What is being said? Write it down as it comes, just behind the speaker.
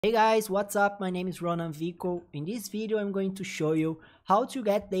Hey guys, what's up? My name is Ronan Vico. In this video, I'm going to show you how to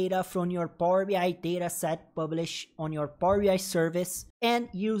get data from your Power BI dataset published on your Power BI service and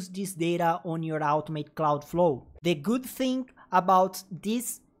use this data on your Automate Cloud Flow. The good thing about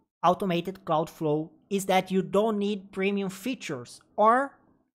this automated cloud flow is that you don't need premium features or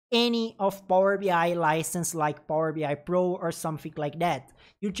any of Power BI license like Power BI Pro or something like that.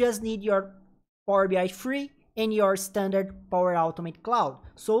 You just need your Power BI free and your standard Power Automate Cloud.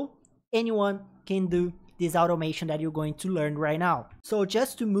 So anyone can do this automation that you're going to learn right now. So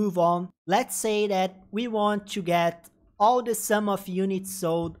just to move on, let's say that we want to get all the sum of units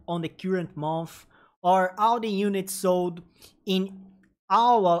sold on the current month or all the units sold in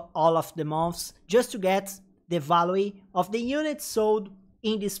all of the months just to get the value of the units sold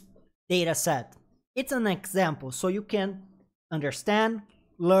in this data set. It's an example so you can understand,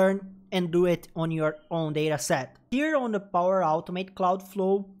 learn, and do it on your own data set. Here on the Power Automate Cloud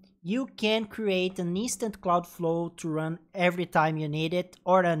Flow, you can create an instant cloud flow to run every time you need it,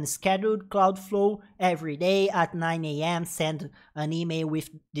 or a scheduled cloud flow every day at 9 a.m. send an email with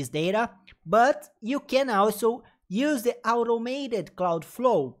this data. But you can also use the automated cloud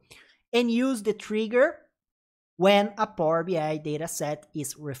flow and use the trigger when a Power BI dataset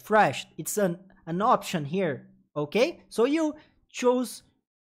is refreshed. It's an option here, okay? So you choose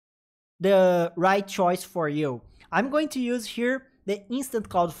the right choice for you. I'm going to use here the instant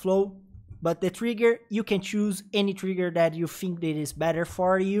cloud flow, but the trigger, you can choose any trigger that you think that is better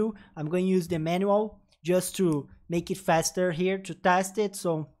for you. I'm going to use the manual just to make it faster here to test it.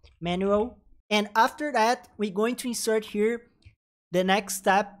 So manual. And after that, we're going to insert here the next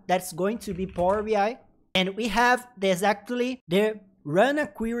step that's going to be Power BI. And we have exactly the run a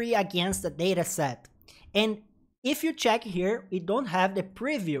query against the data set. And if you check here, we don't have the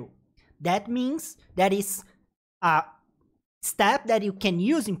preview. That means that is a step that you can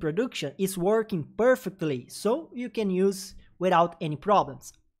use in production. Is working perfectly, so you can use without any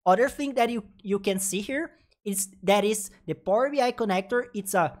problems. Other thing that you can see here is that is the Power BI connector.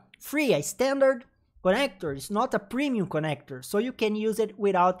 It's a free, a standard connector. It's not a premium connector, so you can use it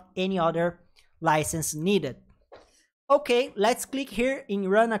without any other license needed. Okay, let's click here in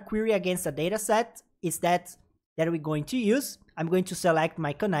run a query against a data set. Is that we're going to use. I'm going to select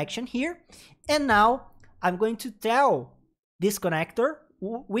my connection here, and now I'm going to tell this connector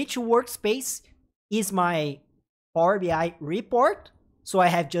which workspace is my Power BI report. So I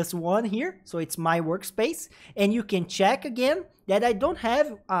have just one here, so it's my workspace, and you can check again that I don't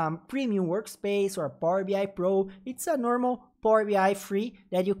have premium workspace or Power BI Pro. It's a normal Power BI free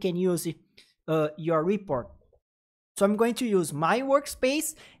that you can use your report. So I'm going to use my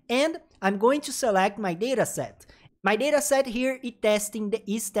workspace, and I'm going to select my data set. My data set here is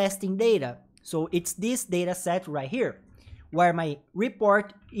testing data. So it's this data set right here, where my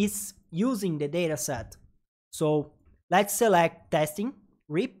report is using the data set. So let's select testing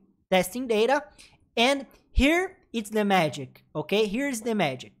data, and here it's the magic. Okay, here's the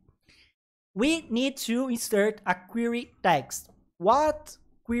magic. We need to insert a query text. What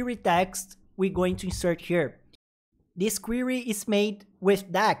query text we're going to insert here? This query is made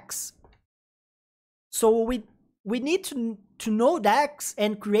with DAX. So we need to know DAX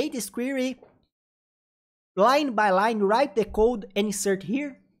and create this query line by line, write the code and insert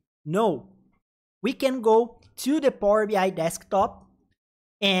here? No. We can go to the Power BI desktop,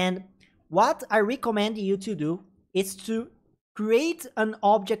 and what I recommend you to do is to create an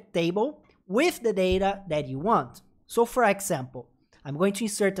object table with the data that you want. So for example, I'm going to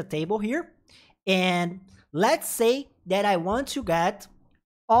insert a table here, and let's say that I want to get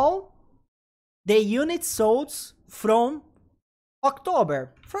all the units sold from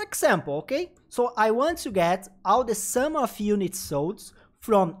October, for example, okay? So I want to get all the sum of units sold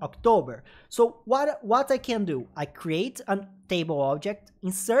from October. So what I can do, I create a table object,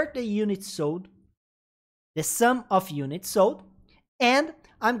 insert the units sold, the sum of units sold, and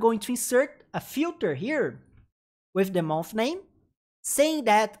I'm going to insert a filter here with the month name saying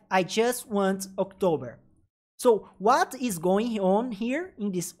that I just want October. So what is going on here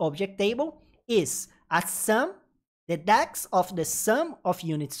in this object table is a sum, the DAX of the sum of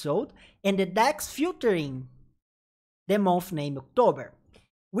units sold, and the DAX filtering the month name October.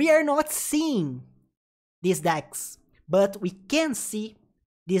 We are not seeing this DAX, but we can see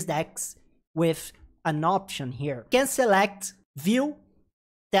this DAX with an option here. You can select View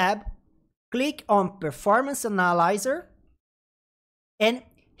tab, click on Performance Analyzer, and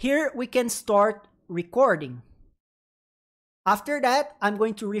here we can start recording. After that, I'm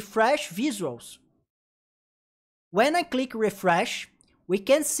going to refresh visuals. When I click refresh, we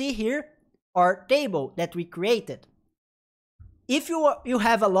can see here our table that we created. If you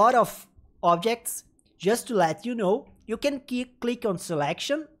have a lot of objects, just to let you know, you can click on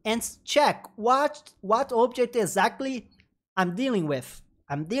selection and check what object exactly I'm dealing with.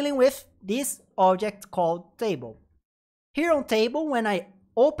 I'm dealing with this object called table. Here on table, when I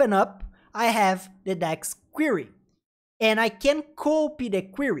open up, I have the DAX query, and I can copy the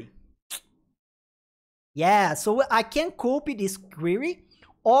query. Yeah, so I can copy this query,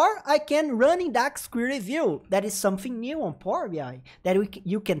 or I can run in DAX query view. That is something new on Power BI, that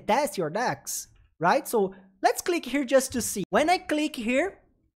you can test your DAX, right? So let's click here just to see. When I click here,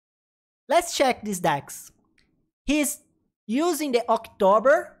 let's check this DAX. He's using the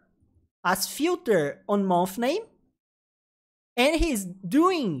October as filter on month name, and he's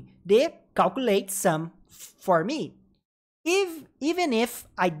doing the calculate sum for me. Even if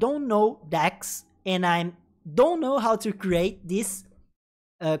I don't know DAX and I don't know how to create this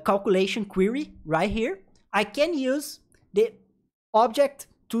calculation query right here, I can use the object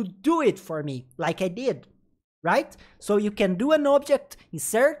to do it for me, like I did, right? So you can do an object,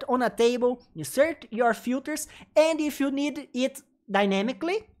 insert on a table, insert your filters, and if you need it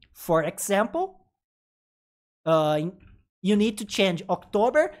dynamically, for example, you need to change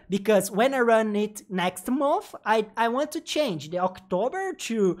October, because when I run it next month, I want to change the October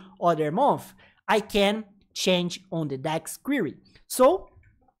to other month. I can change on the DAX query. So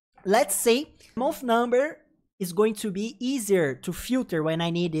let's say month number is going to be easier to filter when I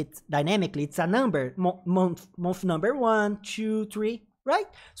need it dynamically. It's a number, month number 1, 2, 3, right?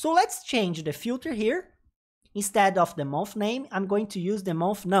 So let's change the filter here. Instead of the month name, I'm going to use the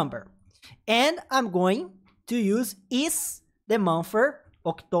month number. And I'm going to use is the month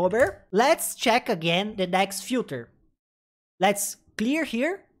October. Let's check again the DAX filter. Let's clear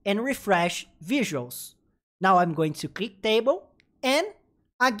here and refresh visuals. Now I'm going to click table and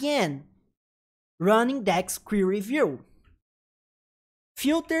again running DAX query view.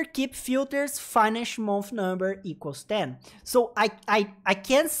 Filter, keep filters, finish month number equals 10. So I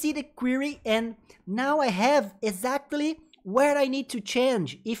can see the query, and now I have exactly where I need to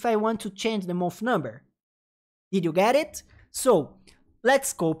change if I want to change the month number. Did you get it? So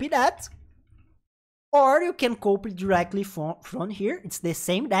let's copy that, or you can copy directly from here. It's the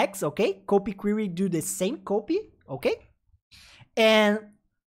same DAX, okay? Copy query, do the same copy, okay? And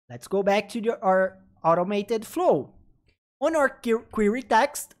let's go back to our automated flow. On our query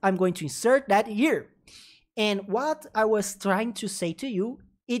text, I'm going to insert that here. And what I was trying to say to you,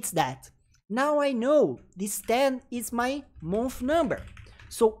 it's that now I know this 10 is my month number.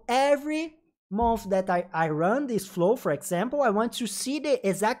 So every month that I run this flow, for example, I want to see the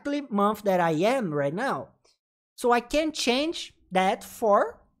exactly month that I am right now. So I can change that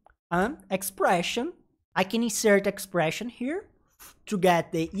for an expression. I can insert expression here to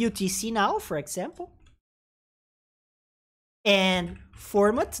get the UTC now, for example. And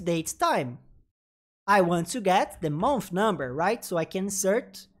format date time. I want to get the month number, right? So I can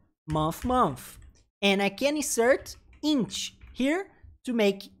insert month. And I can insert int here to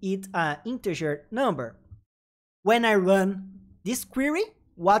make it an integer number. When I run this query,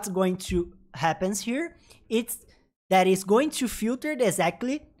 what's going to happen here? It's that is going to filter the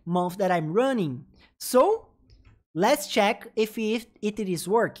exactly month that I'm running. So let's check if it is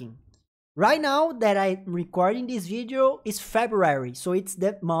working. Right now that I'm recording this video is February, so it's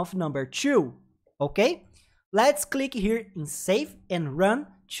the month number 2, okay? Let's click here in save and run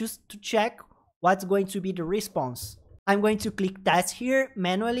just to check what's going to be the response. I'm going to click test here,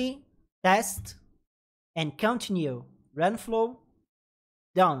 manually, test, and continue. Run flow,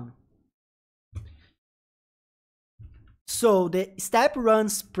 done. So the step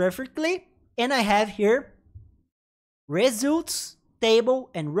runs perfectly, and I have here results, table,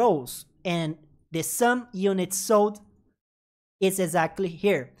 and rows. And the sum units sold is exactly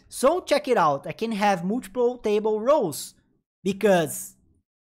here. So check it out. I can have multiple table rows because,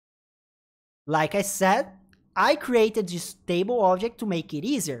 like I said, I created this table object to make it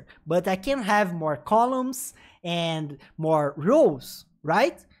easier, but I can have more columns and more rows,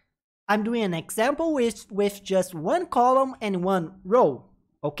 right? I'm doing an example with just one column and one row,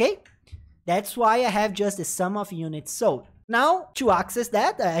 okay? That's why I have just the sum of units sold. Now, to access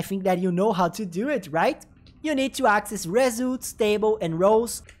that, I think that you know how to do it, right? You need to access results, table, and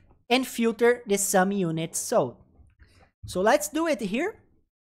rows, and filter the sum units sold. So let's do it here.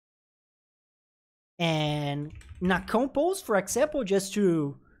 And in a compose, for example, just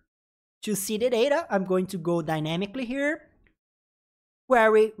to see the data, I'm going to go dynamically here,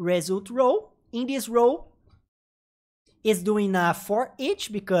 query result row. In this row, is doing a for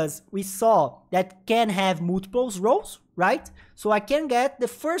each because we saw that can have multiple rows, right? So I can get the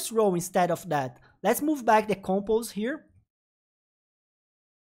first row instead of that. Let's move back the compose here.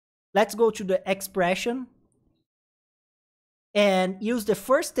 let's go to the expression and use the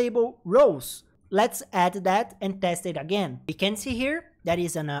first table rows. Let's add that and test it again. We can see here that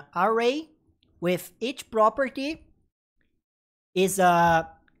is an array with each property is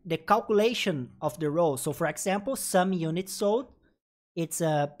the calculation of the row. So for example, some units sold, it's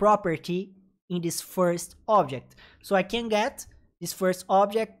a property in this first object. So I can get this first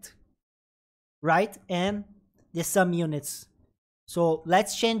object, right, and the sum units. So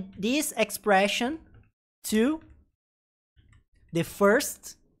let's change this expression to the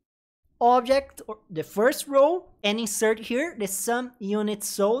first object or the first row and insert here the sum units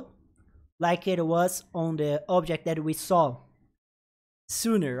sold like it was on the object that we saw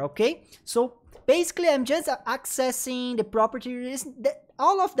sooner. Okay, so basically I'm just accessing the properties.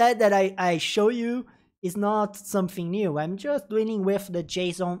 All of that I show you is not something new. I'm just dealing with the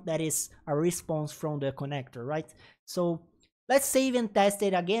JSON that is a response from the connector, right? So let's save and test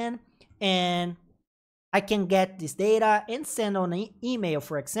it again, and I can get this data and send on an email,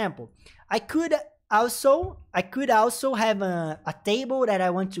 for example. I could also have a table that I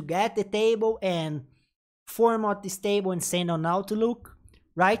want to get the table and format this table and send on Outlook,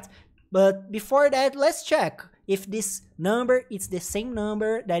 right? But before that, let's check if this number is the same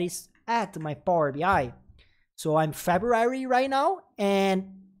number that is at my Power BI. So I'm February right now,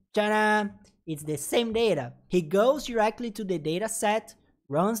 and ta-da, it's the same data. He goes directly to the data set,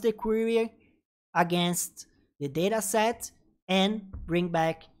 runs the query against the data set, and bring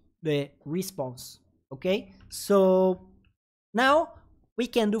back the response. Okay, so now we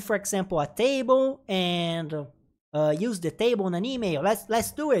can do, for example, a table and use the table in an email.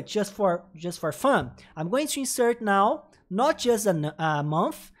 Let's do it just for fun. I'm going to insert now not just a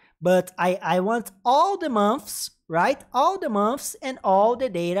month, but I want all the months, right? All the months and all the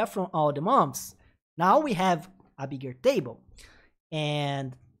data from all the months. Now we have a bigger table.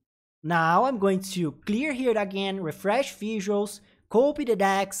 And now I'm going to clear here again, refresh visuals, copy the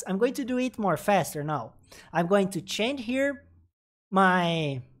DAX. I'm going to do it more faster now. I'm going to change here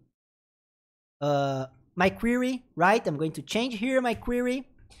my my query, right? I'm going to change here my query,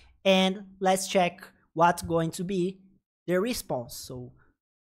 and let's check what's going to be the response. So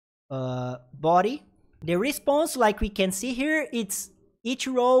body, the response, like we can see here, it's each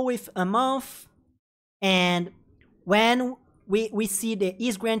row with a month, and when we see the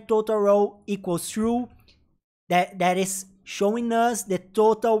is grand total row equals true, that is showing us the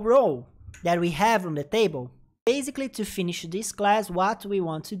total row that we have on the table. Basically, to finish this class, what we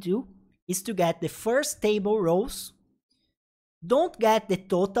want to do is to get the first table rows. Don't get the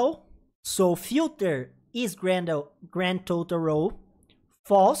total, so filter is grand total row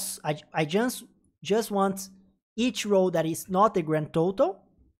false. I just want each row that is not the grand total,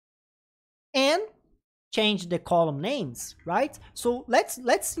 and change the column names, right? So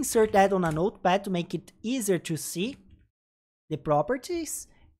let's insert that on a notepad to make it easier to see the properties.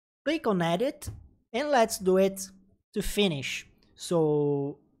 Click on edit, and let's do it to finish.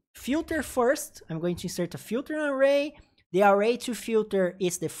 So filter first, I'm going to insert a filter array. The array to filter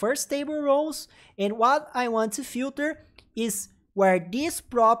is the first table rows, and what I want to filter is where this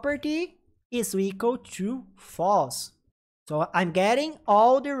property is equal to false. So I'm getting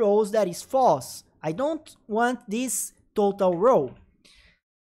all the rows that is false. I don't want this total row.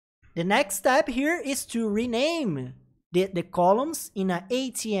 The next step here is to rename the columns in an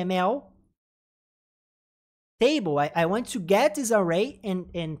HTML table. I want to get this array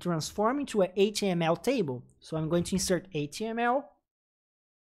and transform into an HTML table. So I'm going to insert HTML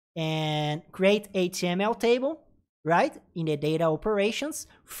and create HTML table, right, in the data operations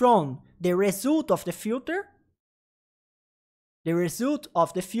from the result of the filter,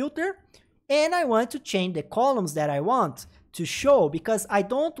 and I want to change the columns that I want to show, because I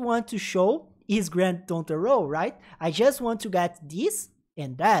don't want to show is grand total row, right? I just want to get this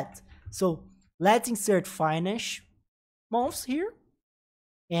and that. So let's insert finish months here,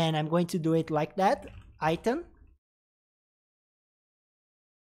 and I'm going to do it like that, item,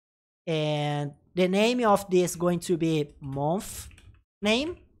 and the name of this is going to be month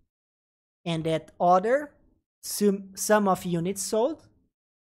name, and that other sum of units sold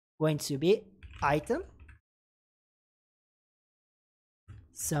going to be item,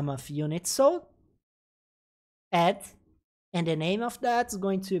 sum of units sold, add, and the name of that is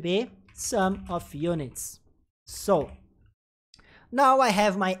going to be sum of units. So now I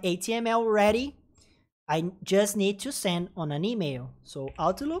have my HTML ready. I just need to send on an email. So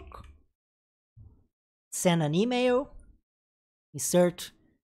Outlook, send an email, insert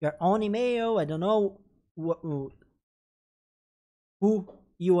your own email. I don't know who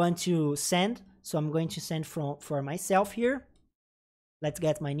you want to send, so I'm going to send for myself here. Let's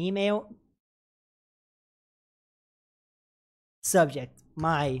get my email. Subject,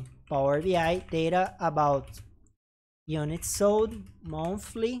 my Power BI data about units sold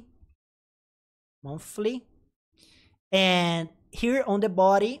monthly. And here on the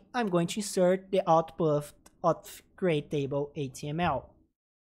body, I'm going to insert the output of create table HTML.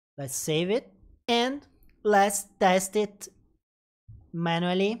 Let's save it and let's test it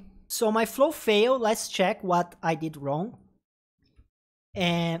manually. So my flow failed. Let's check what I did wrong.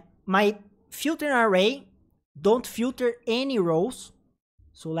 And my filter array don't filter any rows.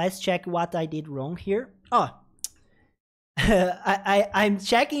 So let's check what I did wrong here. Oh, I'm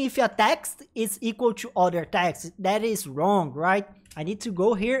checking if a text is equal to other text. That is wrong, right? I need to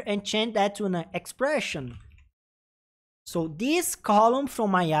go here and change that to an expression. So this column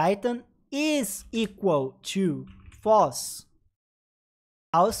from my item is equal to false.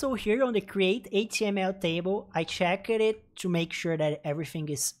 Also here on the create HTML table, I checked it to make sure that everything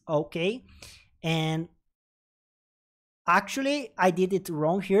is okay. And actually, I did it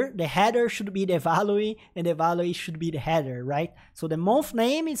wrong here. The header should be the value and the value should be the header, right? So the month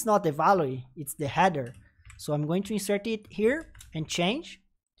name is not the value, it's the header. So I'm going to insert it here and change.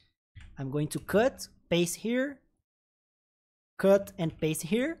 I'm going to cut, paste here, cut and paste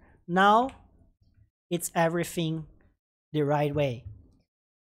here. Now it's everything the right way.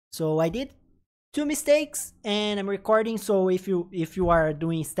 So I did 2 mistakes and I'm recording. So if you are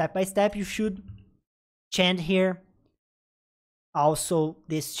doing step by step, you should change here also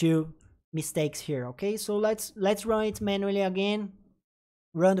these 2 mistakes here. Okay, so let's run it manually again,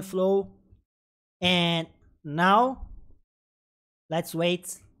 run the flow, and now let's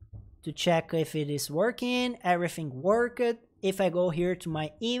wait to check if it is working. Everything worked. If I go here to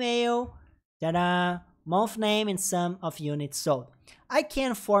my email, ta-da, month name and sum of units sold. I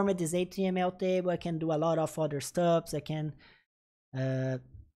can format this HTML table. I can do a lot of other stuff. I can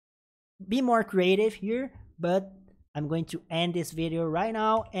be more creative here, but I'm going to end this video right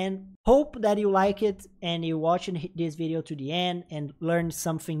now and hope that you like it and you watch this video to the end and learn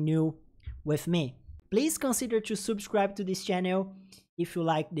something new with me. Please consider to subscribe to this channel if you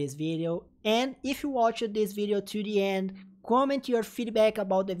like this video, and if you watched this video to the end, comment your feedback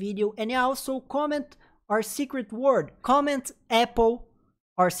about the video and also comment our secret word. Comment Apple,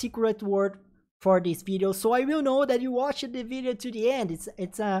 our secret word for this video, so I will know that you watched the video to the end.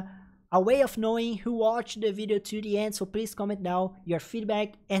 It's a way of knowing who watched the video to the end. So please comment down your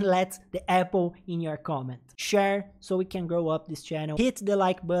feedback and let the Apple in your comment. Share so we can grow up this channel. Hit the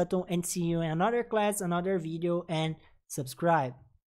like button and see you in another class, another video, and subscribe.